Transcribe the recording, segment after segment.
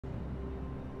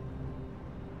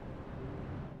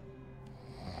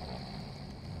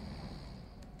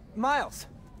Miles,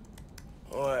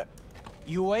 What?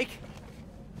 you awake?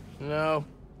 No.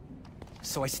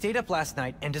 So I stayed up last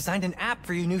night and designed an app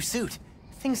for your new suit.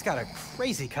 Thing's got a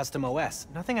crazy custom OS,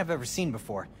 nothing I've ever seen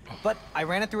before. But I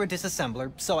ran it through a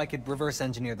disassembler so I could reverse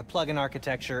engineer the plugin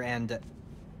architecture and...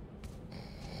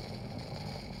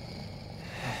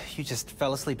 You just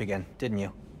fell asleep again, didn't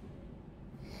you?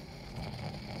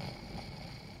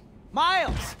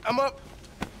 Miles! I'm up.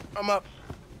 I'm up.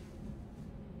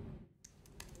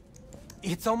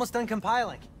 It's almost done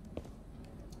compiling.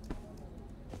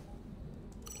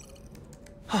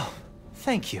 Oh,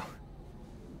 thank you.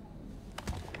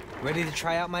 Ready to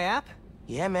try out my app?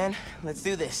 Yeah, man. Let's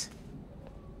do this.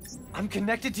 I'm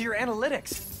connected to your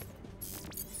analytics.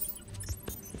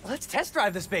 Let's test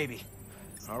drive this baby.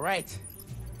 All right.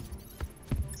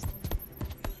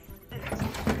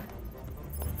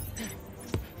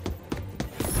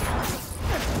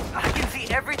 I can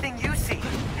see everything you see.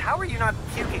 How are you not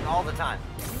puking all the time?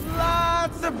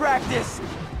 Lots of practice.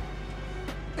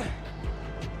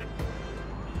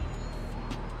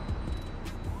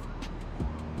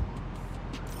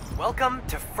 Welcome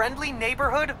to Friendly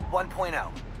Neighborhood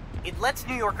 1.0. It lets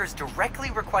New Yorkers directly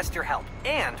request your help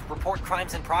and report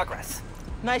crimes in progress.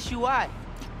 Nice UI.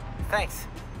 Thanks.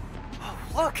 Oh,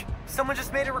 look! Someone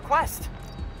just made a request.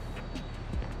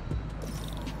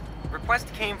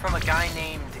 Request came from a guy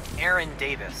named Aaron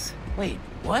Davis. Wait,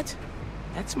 what?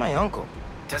 That's my uncle.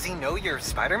 Does he know you're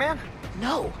Spider-Man?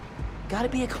 No. Gotta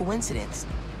be a coincidence.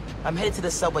 I'm headed to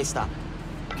the subway stop.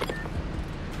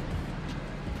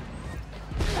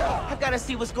 I gotta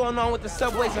see what's going on with the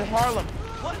subways in Harlem.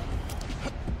 What?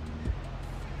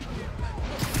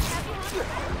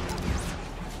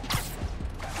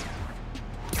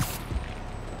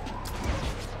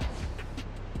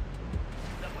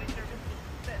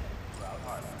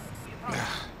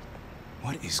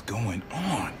 What is going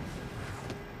on?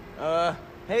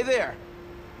 Hey there.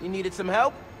 You needed some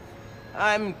help?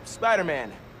 I'm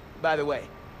Spider-Man, by the way.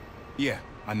 Yeah,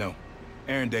 I know.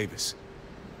 Aaron Davis.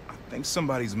 I think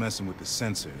somebody's messing with the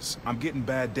sensors. I'm getting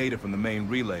bad data from the main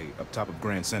relay up top of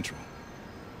Grand Central.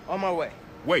 On my way.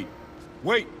 Wait!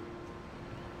 Wait!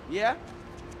 Yeah?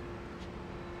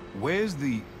 Where's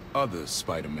the other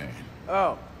Spider-Man?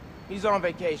 Oh, he's on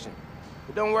vacation.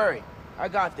 But don't worry, I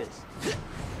got this.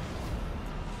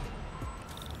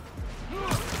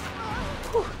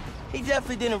 Whew, he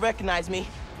definitely didn't recognize me.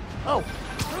 Oh,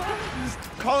 he's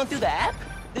calling through the app?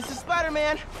 This is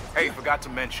Spider-Man. Hey, forgot to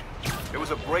mention. There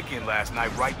was a break-in last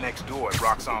night right next door at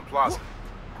Roxanne Plaza.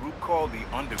 Group called the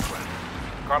Underground.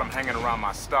 Caught him hanging around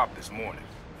my stop this morning.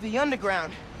 The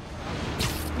Underground.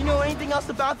 You know anything else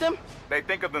about them? They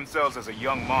think of themselves as a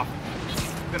young mafia.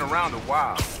 Been around a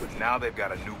while, but now they've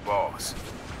got a new boss.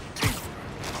 Tinkerer.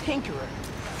 Tinkerer.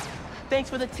 Thanks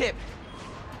for the tip.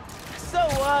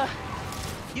 So,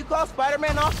 you call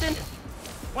Spider-Man often?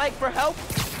 Like, for help?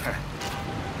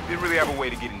 Didn't really have a way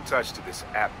to get in touch to this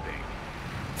app thing.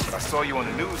 But I saw you on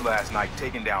the news last night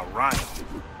taking down Rhino.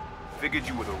 Figured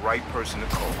you were the right person to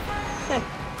call.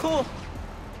 Cool.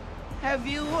 Have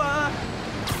you,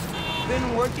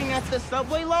 been working at the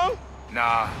subway long?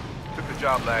 Nah, took the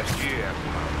job last year after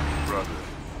my brother.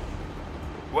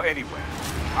 Well, anyway,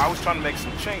 I was trying to make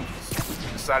some changes.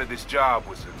 Decided this job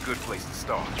was a good place to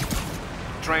start.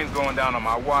 Trains going down on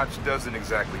my watch doesn't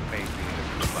exactly paint me in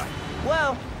a good light.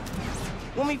 Well,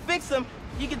 when we fix them,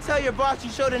 you can tell your boss you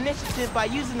showed initiative by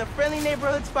using the Friendly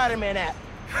Neighborhood Spider-Man app.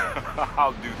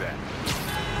 I'll do that.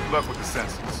 Good luck with the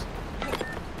sensors.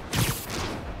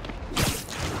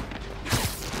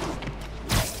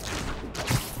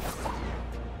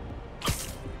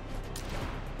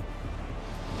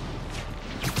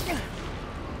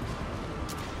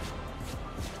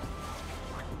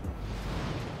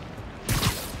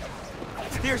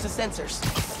 Here's the sensors.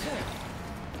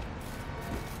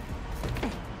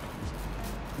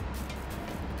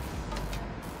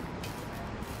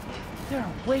 There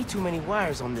are way too many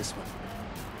wires on this one.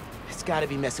 It's gotta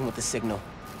be messing with the signal.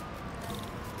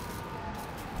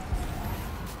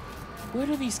 Where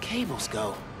do these cables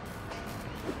go?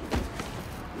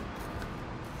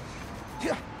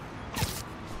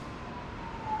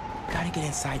 Gotta get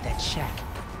inside that shack.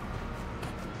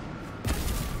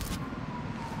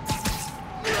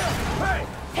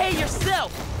 Hey,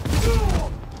 yourself!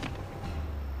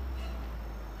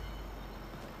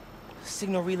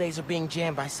 Signal relays are being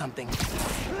jammed by something.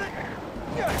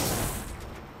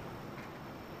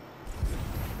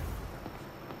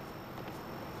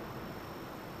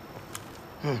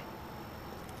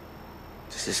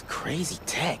 This is crazy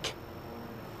tech.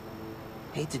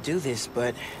 Hate to do this,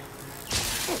 but...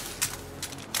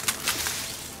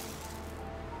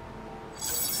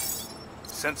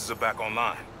 Sensors are back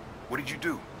online. What did you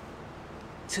do?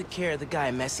 Took care of the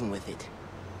guy messing with it.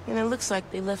 And it looks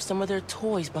like they left some of their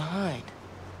toys behind.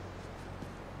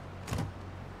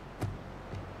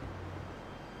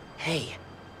 Hey,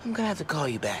 I'm gonna have to call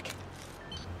you back.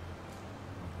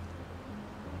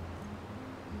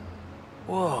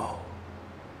 Whoa.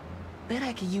 Bet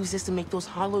I could use this to make those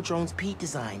hollow drones Pete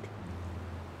designed.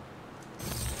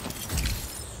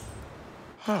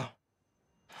 Huh.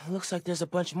 Looks like there's a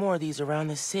bunch more of these around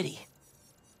the city.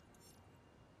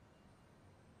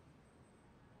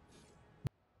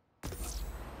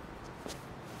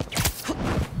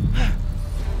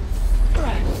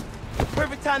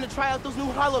 Perfect time to try out those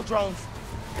new hollow drones.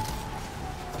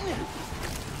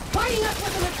 Fighting us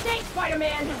was a mistake,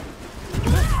 Spider-Man!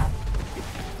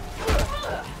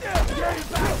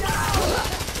 Get back down!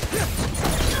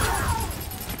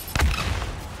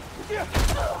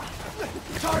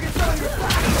 Target's on your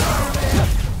back, Spider-Man!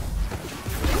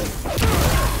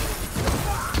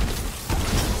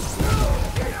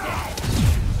 You're dead!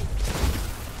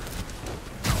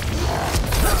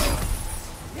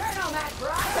 You're no match,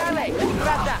 right? Dale,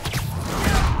 grab that.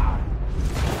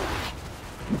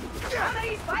 How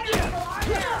many Spider-Man are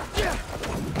there?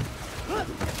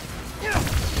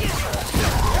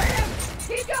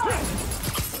 Keep going!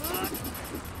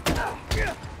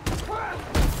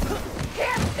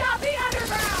 Can't stop the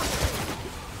underground!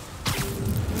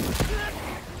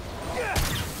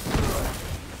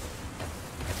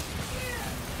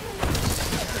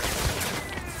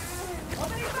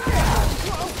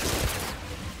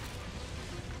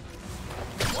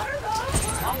 What are those?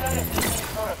 Combat assistance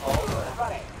protocol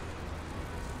running.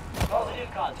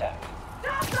 Positive contact.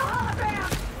 Stop the hologram!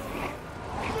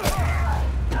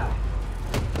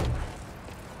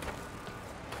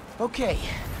 Okay.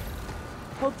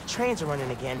 Hope the trains are running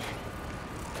again.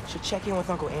 Should check in with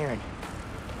Uncle Aaron.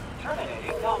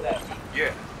 Terminating combat.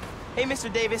 Yeah, Hey,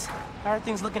 Mr. Davis. How are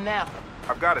things looking now?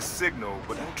 I've got a signal,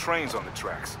 but no trains on the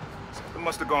tracks. Something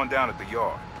must have gone down at the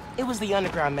yard. It was the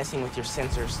underground messing with your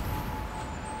sensors.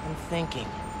 I'm thinking.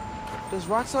 Does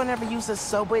Roxxon ever use a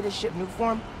subway to ship new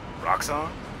form? Roxxon?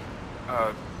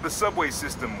 The subway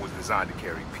system was designed to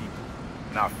carry people,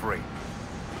 not freight.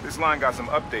 This line got some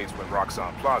updates when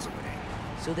Roxxon Plaza went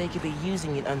in. So they could be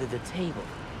using it under the table.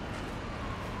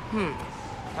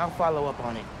 I'll follow up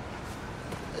on it.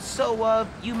 So,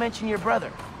 you mentioned your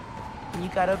brother. You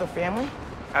got other family?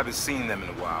 Haven't seen them in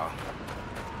a while.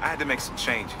 I had to make some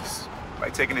changes,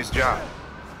 like taking his job.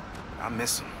 I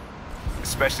miss him,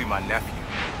 especially my nephew.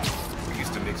 We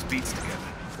used to mix beats together.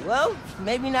 Well,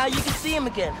 maybe now you can see him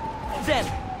again. Zen,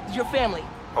 your family.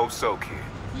 Hope so, kid.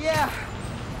 Yeah.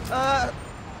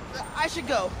 I should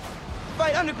go.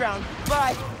 Fight underground.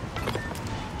 Bye.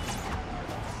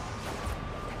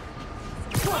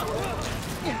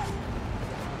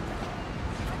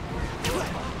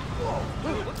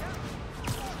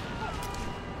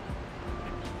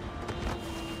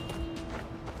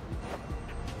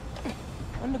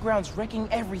 Underground's wrecking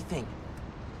everything.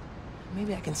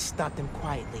 Maybe I can stop them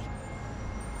quietly.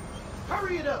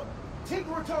 Hurry it up!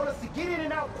 Tinkerer told us to get in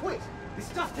and out quick! This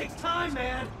stuff takes time,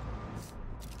 man!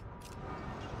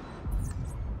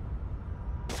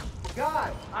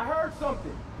 Guy, I heard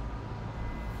something!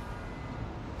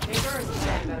 Tinkerer is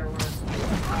a better word.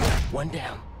 One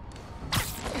down.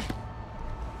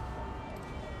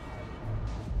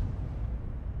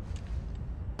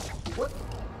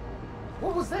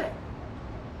 What was that?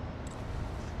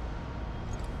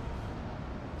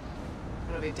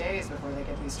 It'll be days before they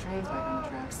get these trains back on the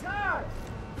tracks. God!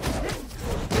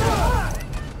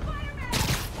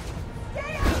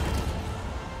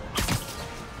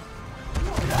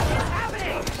 What's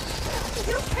happening?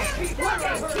 You can't be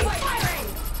firing! Keep firing!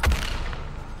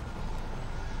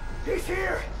 He's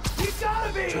here! He's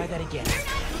gotta be! Try that again.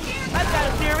 I've got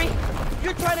a theory.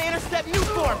 You're trying to intercept new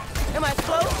form. Am I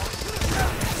close?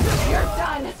 You're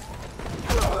done!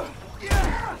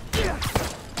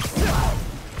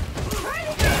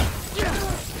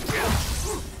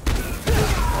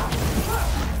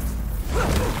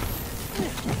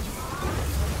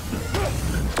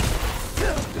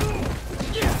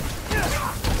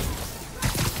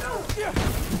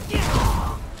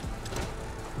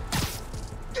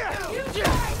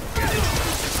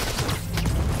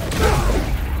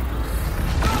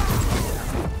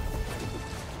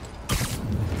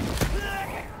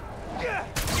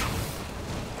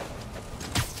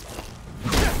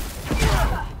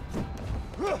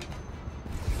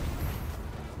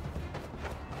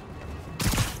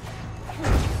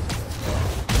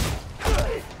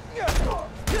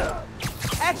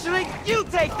 Actually, you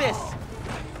take this!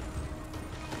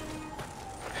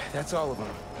 That's all of them.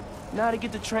 Now to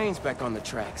get the trains back on the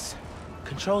tracks.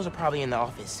 Controls are probably in the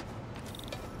office.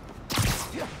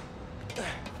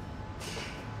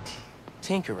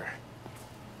 Tinkerer.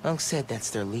 Unc said that's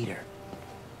their leader.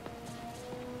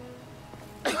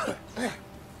 Oh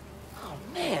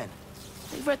man,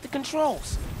 they read the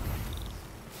controls.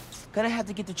 Gonna have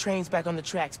to get the trains back on the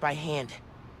tracks by hand.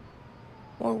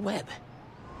 Or web.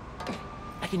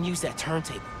 I can use that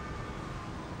turntable.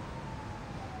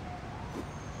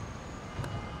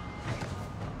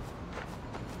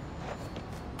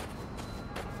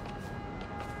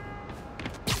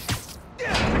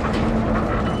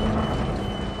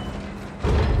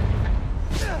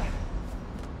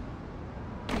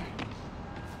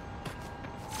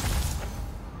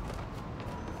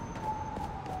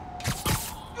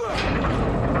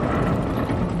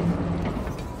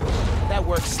 That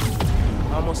works.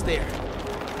 Almost there.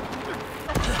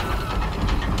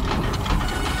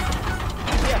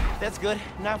 Yeah, that's good.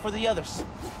 Now for the others.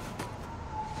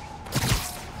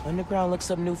 Underground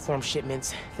looks up Newform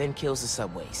shipments, then kills the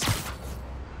subways.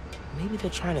 Maybe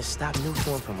they're trying to stop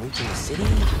Newform from reaching the city,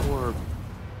 or...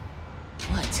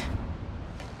 what?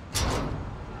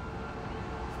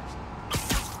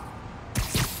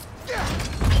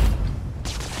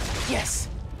 Yes!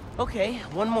 Okay,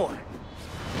 one more.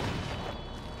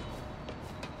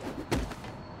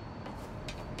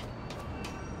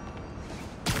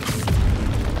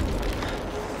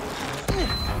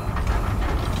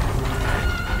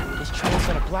 This train's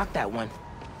gonna block that one.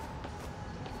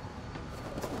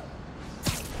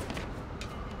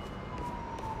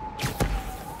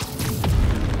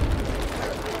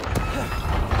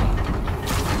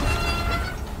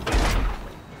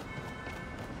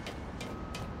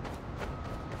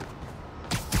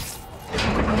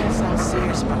 Man sounds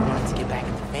serious about wanting to get back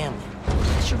at the family.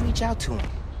 I should reach out to him.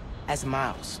 As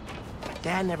Miles.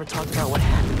 Dad never talked about what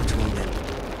happened between them.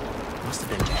 Must have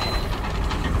been bad.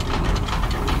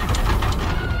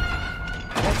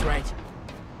 That's right.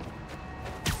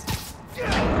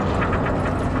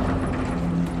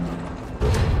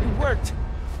 It worked.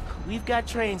 We've got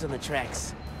trains on the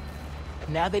tracks.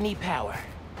 Now they need power.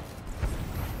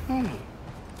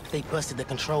 They busted the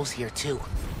controls here too.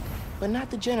 But not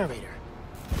the generator.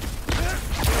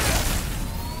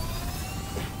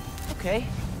 Okay,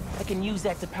 I can use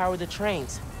that to power the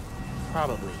trains.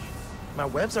 Probably. My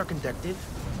webs are conductive.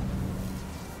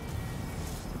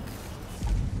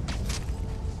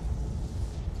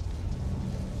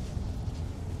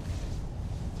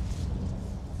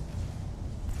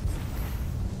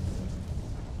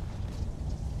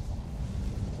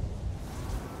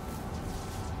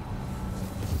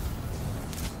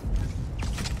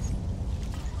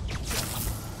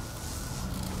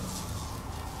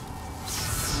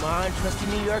 Come on, trusty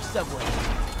New York subway.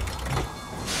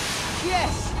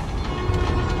 Yes!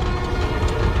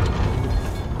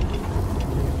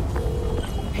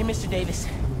 Hey, Mr. Davis.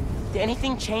 Did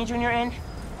anything change on your end?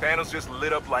 Panels just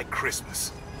lit up like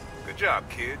Christmas. Good job,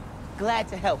 kid. Glad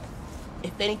to help.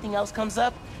 If anything else comes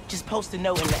up, just post a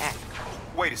note in the app.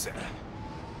 Wait a second.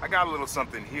 I got a little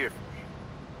something here for you.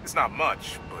 It's not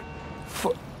much, but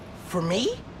For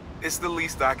me? it's the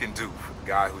least I can do for the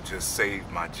guy who just saved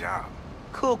my job.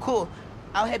 Cool, cool.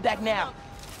 I'll head back now.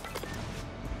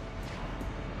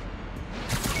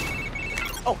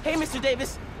 Oh, hey, Mr.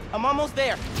 Davis. I'm almost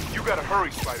there. You gotta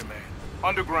hurry, Spider-Man.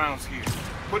 Underground's here.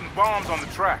 Putting bombs on the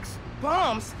tracks.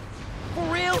 Bombs? For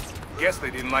real? Guess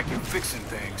they didn't like you fixing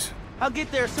things. I'll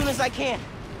get there as soon as I can.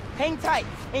 Hang tight,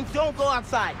 and don't go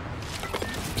outside.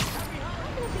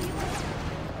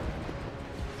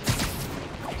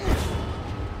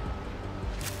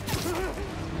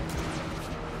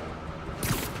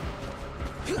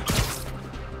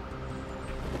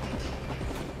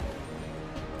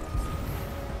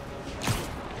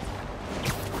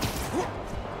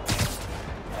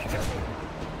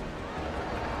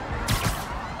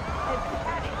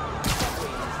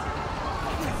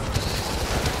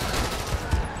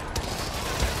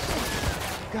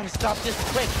 Gotta stop this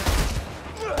quick.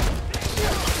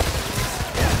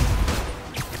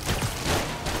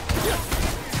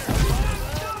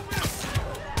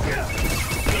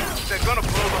 They're gonna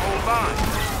blow the whole line.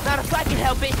 Not if I can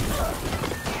help it.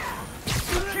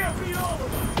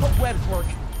 Hope webs work.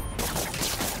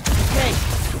 Okay,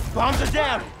 bombs are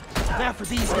down. Now for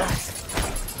these guys.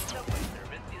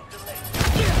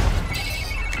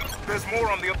 There's more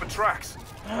on the upper tracks.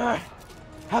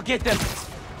 I'll get them.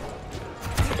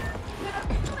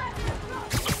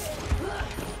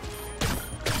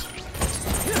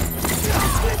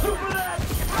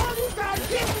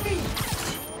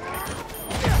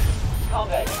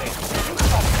 Combat station.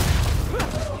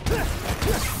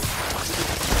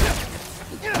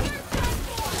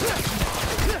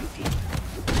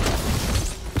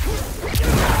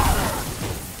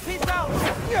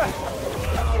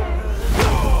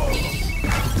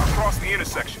 the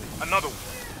intersection. Another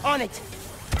one. On it.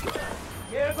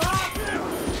 Give up!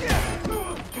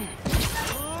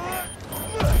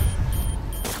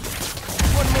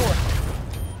 One more.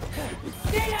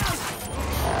 Stay down!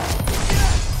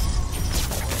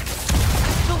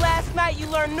 So last night you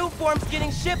learned new forms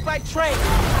getting shipped by train.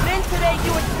 Then today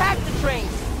you attack the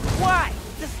trains. Why?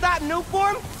 To stop new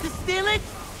form? To steal it?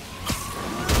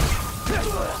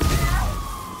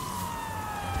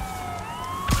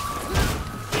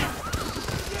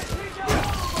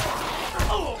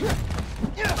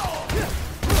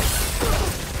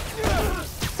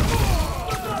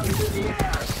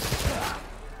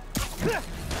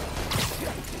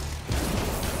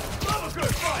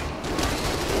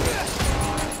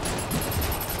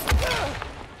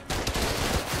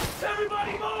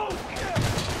 Everybody move!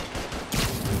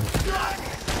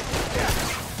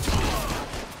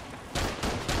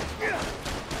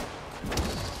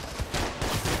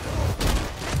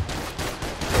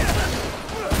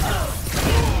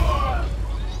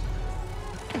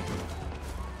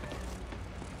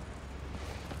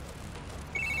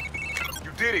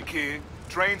 You did it, kid.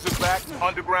 Trains are back,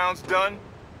 underground's done.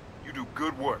 You do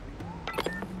good work.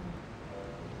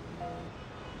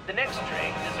 The next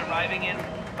train is arriving in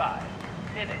 5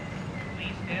 minutes.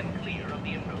 Please stand clear of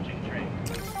the approaching train.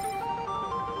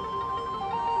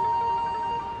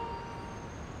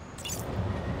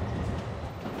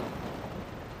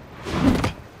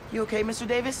 You okay, Mr.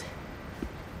 Davis?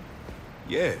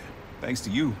 Yeah, thanks to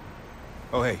you.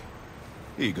 Oh, hey,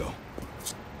 here you go.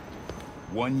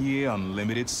 1 year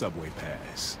unlimited subway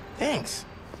pass. Thanks.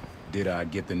 Did I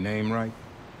get the name right?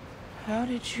 How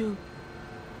did you...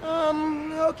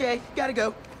 okay, gotta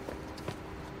go.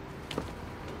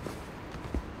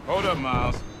 Hold up,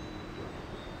 Miles.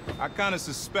 I kinda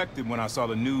suspected when I saw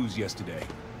the news yesterday.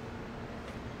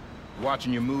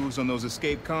 Watching your moves on those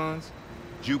escape cons,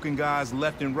 juking guys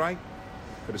left and right,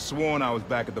 could have sworn I was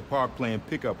back at the park playing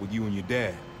pickup with you and your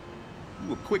dad.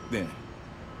 You were quick then.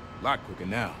 A lot quicker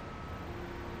now.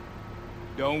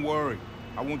 Don't worry,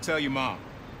 I won't tell your mom.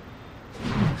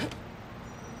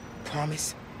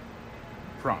 Promise?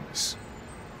 Promise.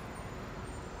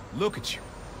 Look at you.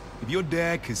 If your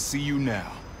dad could see you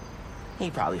now,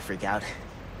 He'd probably freak out.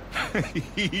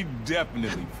 he'd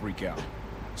definitely freak out.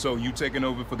 So you taking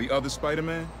over for the other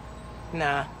Spider-Man?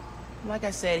 Nah. Like I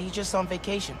said, he's just on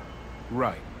vacation.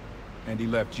 Right. And he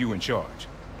left you in charge.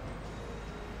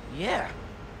 Yeah.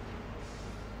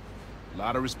 A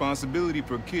lot of responsibility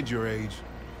for a kid your age.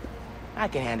 I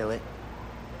can handle it.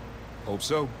 Hope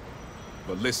so.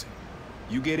 But listen,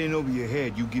 you get in over your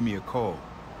head, you give me a call.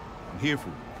 I'm here for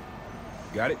you.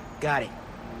 Got it? Got it.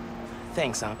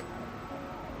 Thanks, Unc.